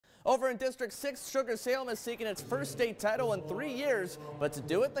Over in District 6, Sugar-Salem is seeking its first state title in 3 years, but to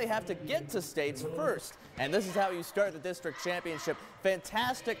do it, they have to get to states first. And this is how you start the district championship.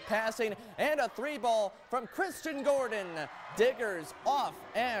 Fantastic passing and a 3-ball from Christian Gordon. Diggers off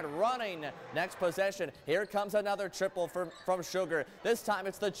and running. Next possession, here comes another triple from Sugar. This time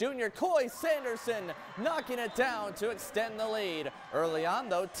it's the junior Coy Sanderson knocking it down to extend the lead. Early on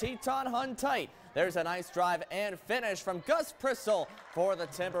though, Teton hung tight. There's a nice drive and finish from Gus Prissel for the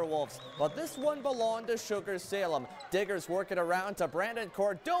Timberwolves. But this one belonged to Sugar-Salem. Diggers work it around to Brandon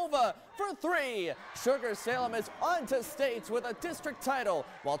Cordova for 3. Sugar-Salem is on to states with a district title,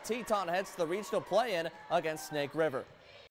 while Teton heads to the regional play-in against Snake River.